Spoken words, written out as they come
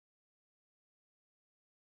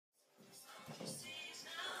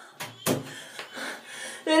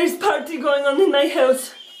There is party going on in my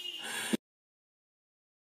house.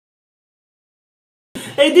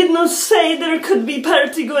 I did not say there could be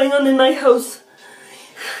party going on in my house.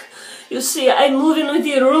 You see, I'm moving with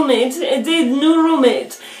the roommate, and they new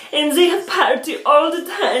roommate, and they have party all the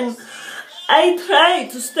time. I try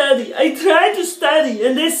to study,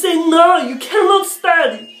 and they say, no, you cannot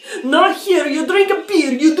study. Not here, you drink a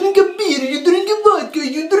beer, you drink a vodka,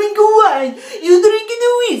 you drink a wine, you drink a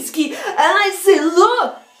whiskey. And I say,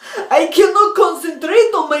 look, I cannot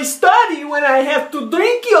concentrate on my study when I have to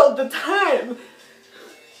drink it all the time.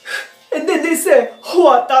 And then they say,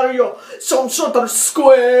 what are you, some sort of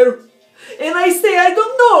square? And I say, I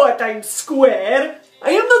don't know what I'm square.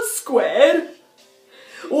 I am not square.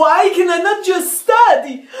 Why can I not just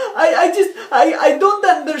study? I don't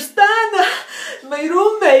understand. My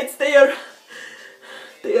roommates, they are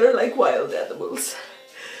like wild animals.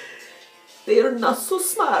 They are not so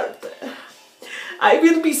smart. I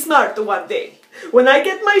will be smart one day, when I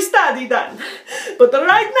get my study done. But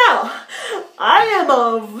right now, I am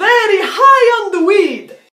very high on the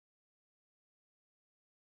weed.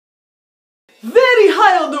 Very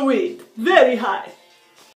high on the weed. Very high.